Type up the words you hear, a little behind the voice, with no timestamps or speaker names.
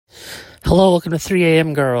Hello, welcome to 3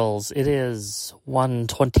 a.m. Girls. It is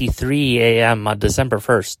 1:23 a.m. on December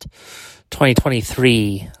 1st,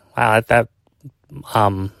 2023. Wow, that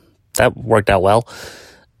worked out well.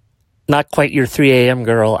 Not quite your 3 a.m.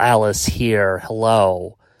 girl, Alice here.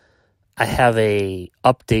 Hello. I have a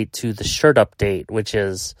update to the shirt update, which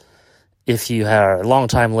is, if you are a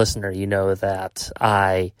long-time listener, you know that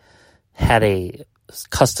I had a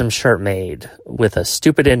custom shirt made with a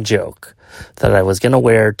stupid in-joke that I was going to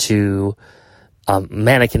wear to a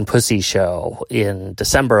Mannequin Pussy show in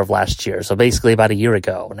December of last year. So basically about a year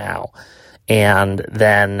ago now. And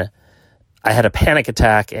then I had a panic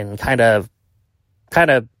attack and kind of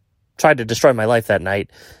tried to destroy my life that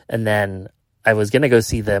night. And then I was going to go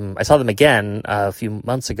see them. I saw them again a few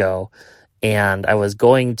months ago, and I was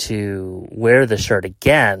going to wear the shirt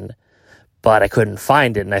again, but I couldn't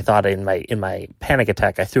find it. And I thought in my panic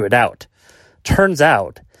attack, I threw it out. Turns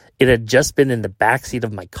out it had just been in the backseat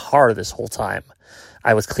of my car this whole time.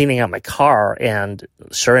 I was cleaning out my car, and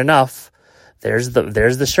sure enough, there's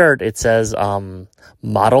the shirt. It says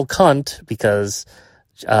model cunt, because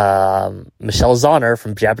Michelle Zauner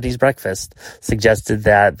from Japanese Breakfast suggested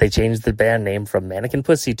that they change the band name from Mannequin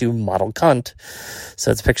Pussy to Model Cunt.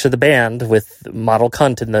 So it's a picture of the band with Model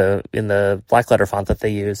Cunt in the black letter font that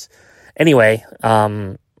they use. Anyway,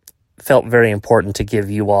 felt very important to give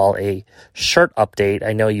you all a shirt update.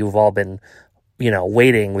 I know you've all been,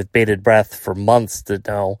 waiting with bated breath for months to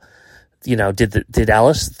know, did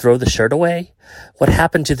Alice throw the shirt away? What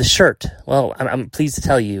happened to the shirt? Well, I'm pleased to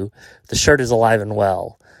tell you the shirt is alive and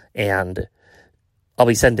well, and I'll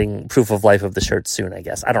be sending proof of life of the shirt soon, I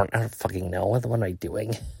guess. I don't fucking know. What am I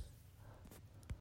doing?